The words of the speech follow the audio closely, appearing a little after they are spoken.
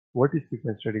What is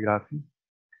sequence stratigraphy?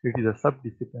 It is a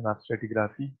sub-discipline of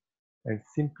stratigraphy, and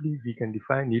simply we can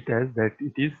define it as that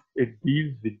it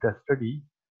deals with the study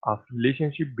of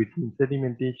relationship between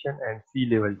sedimentation and sea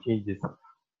level changes.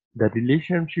 The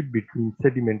relationship between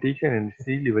sedimentation and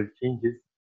sea level changes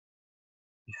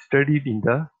is studied in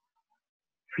the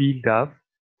field of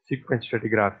sequence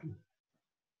stratigraphy.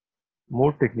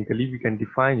 More technically, we can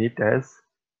define it as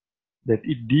that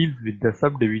it deals with the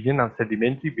subdivision of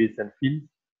sedimentary basin fields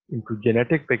into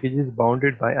genetic packages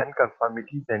bounded by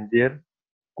unconformities and their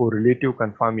correlative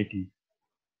conformities.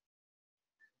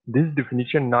 This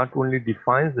definition not only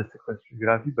defines the sequence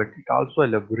stratigraphy, but it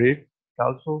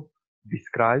also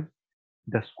describes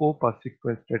the scope of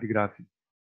sequence stratigraphy.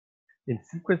 In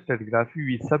sequence stratigraphy,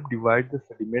 we subdivide the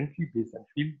sedimentary basin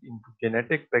fields into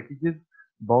genetic packages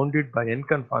bounded by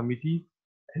unconformities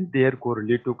and their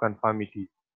correlative conformities.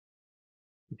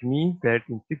 It means that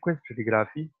in sequence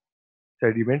stratigraphy,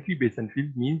 sedimentary basin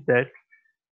field means that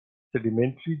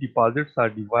sedimentary deposits are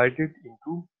divided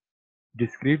into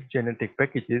discrete genetic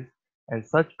packages, and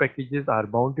such packages are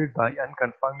bounded by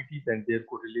unconformities and their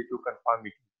correlative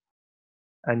conformities.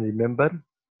 And remember,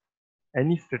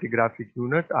 any stratigraphic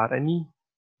unit or any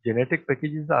genetic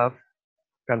packages of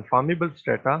conformable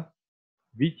strata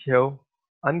which have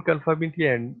unconformity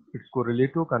and its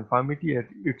correlative conformity at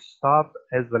its top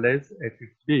as well as at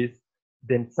its base,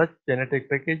 then such genetic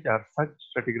package or such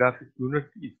stratigraphic unit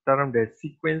is termed as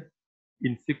sequence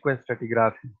in sequence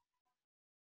stratigraphy.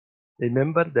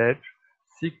 Remember that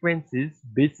sequence is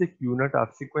basic unit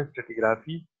of sequence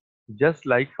stratigraphy, just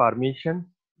like formation,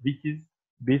 which is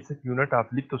basic unit of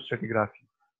lithostratigraphy.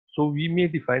 So we may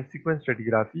define sequence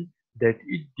stratigraphy that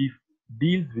it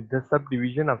deals with the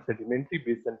subdivision of sedimentary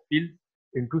basin fields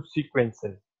into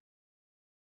sequences.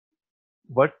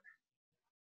 What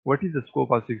is the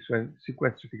scope of sequence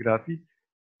stratigraphy?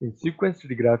 In sequence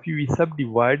stratigraphy, we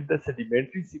subdivide the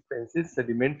sedimentary sequences,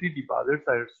 sedimentary deposits,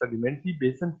 or sedimentary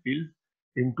basin fields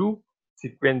into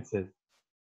sequences.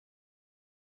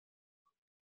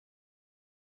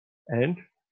 And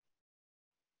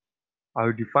I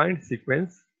have defined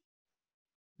sequence.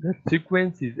 The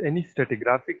sequence is any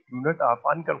stratigraphic unit of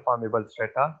unconformable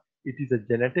strata. It is a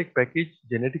genetic package,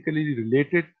 genetically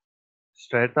related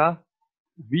strata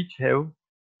which have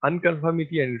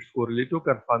unconformity and its correlative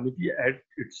conformity at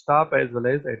its top as well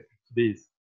as at its base.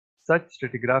 Such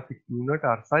stratigraphic unit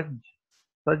or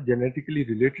such genetically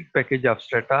related package of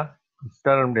strata is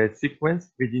termed as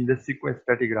sequence within the sequence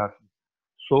stratigraphy.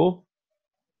 So,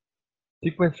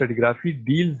 sequence stratigraphy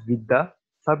deals with the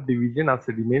subdivision of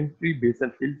sedimentary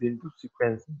basin fields into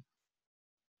sequences.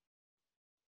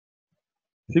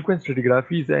 Sequence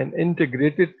stratigraphy is an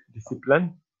integrated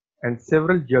discipline, and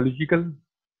several geological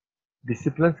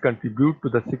disciplines contribute to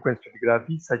the sequence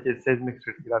stratigraphy, such as seismic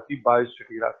stratigraphy,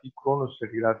 biostratigraphy,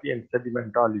 chronostratigraphy, and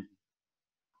sedimentology.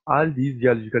 All these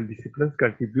geological disciplines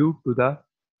contribute to the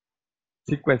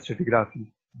sequence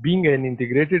stratigraphy. Being an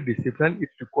integrated discipline, it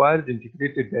requires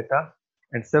integrated data,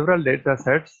 and several data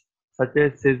sets such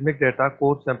as seismic data,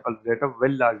 core sample data,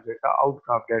 well log data,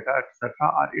 outcrop data, etc.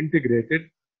 are integrated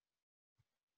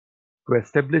to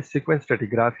establish sequence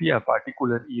stratigraphy in a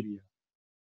particular area.